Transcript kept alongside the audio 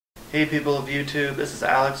Hey people of YouTube, this is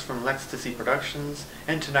Alex from L'Ecstasy Productions,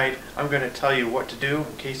 and tonight I'm going to tell you what to do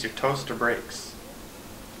in case your toaster breaks.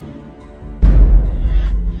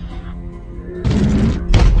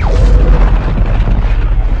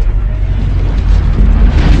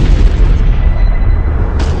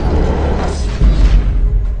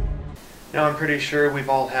 Now I'm pretty sure we've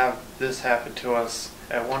all had this happen to us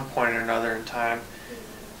at one point or another in time.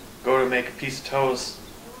 Go to make a piece of toast,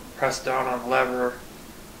 press down on the lever,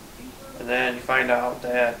 and then you find out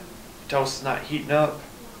that the toast is not heating up,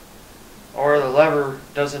 or the lever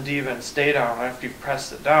doesn't even stay down after you've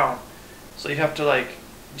pressed it down. So you have to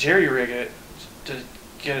jerry-rig it to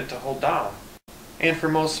get it to hold down. And for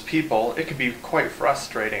most people, it can be quite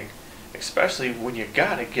frustrating, especially when you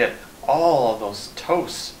gotta get all of those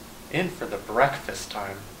toasts in for the breakfast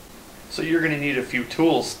time. So you're gonna need a few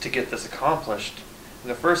tools to get this accomplished.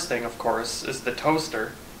 And the first thing, of course, is the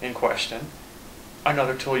toaster in question.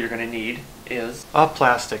 Another tool you're going to need is a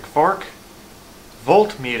plastic fork,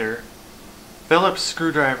 voltmeter, Phillips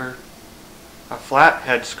screwdriver, a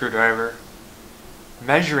flathead screwdriver,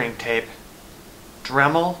 measuring tape,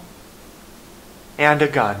 Dremel, and a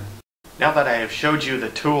gun. Now that I have showed you the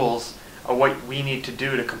tools of what we need to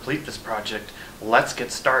do to complete this project, let's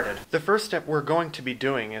get started. The first step we're going to be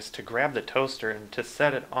doing is to grab the toaster and to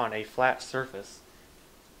set it on a flat surface.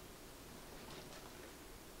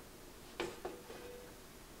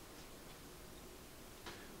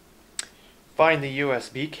 Find the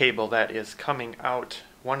USB cable that is coming out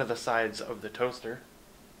one of the sides of the toaster.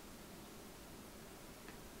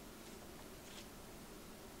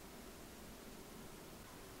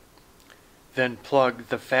 Then plug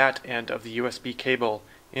the fat end of the USB cable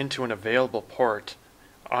into an available port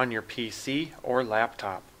on your PC or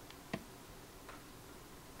laptop.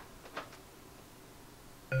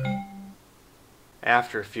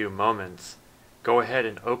 After a few moments, go ahead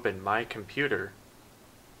and open My Computer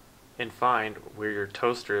and find where your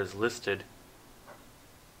toaster is listed.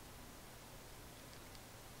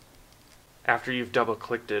 After you've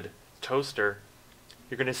double-clicked toaster,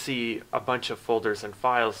 you're going to see a bunch of folders and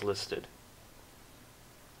files listed.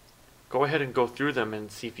 Go ahead and go through them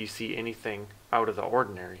and see if you see anything out of the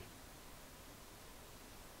ordinary.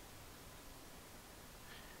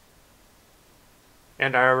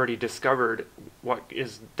 And I already discovered what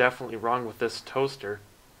is definitely wrong with this toaster.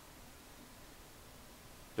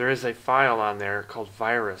 There is a file on there called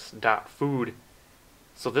virus.food.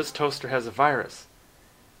 So this toaster has a virus.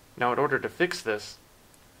 Now in order to fix this,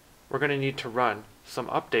 we're going to need to run some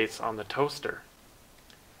updates on the toaster.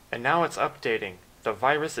 And now it's updating. The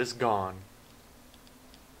virus is gone.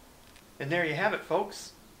 And there you have it,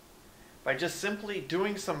 folks. By just simply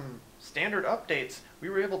doing some standard updates, we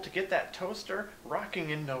were able to get that toaster rocking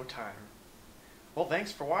in no time. Well,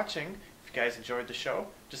 thanks for watching. If you guys enjoyed the show,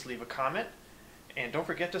 just leave a comment. And don't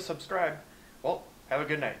forget to subscribe. Well, have a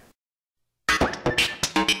good night.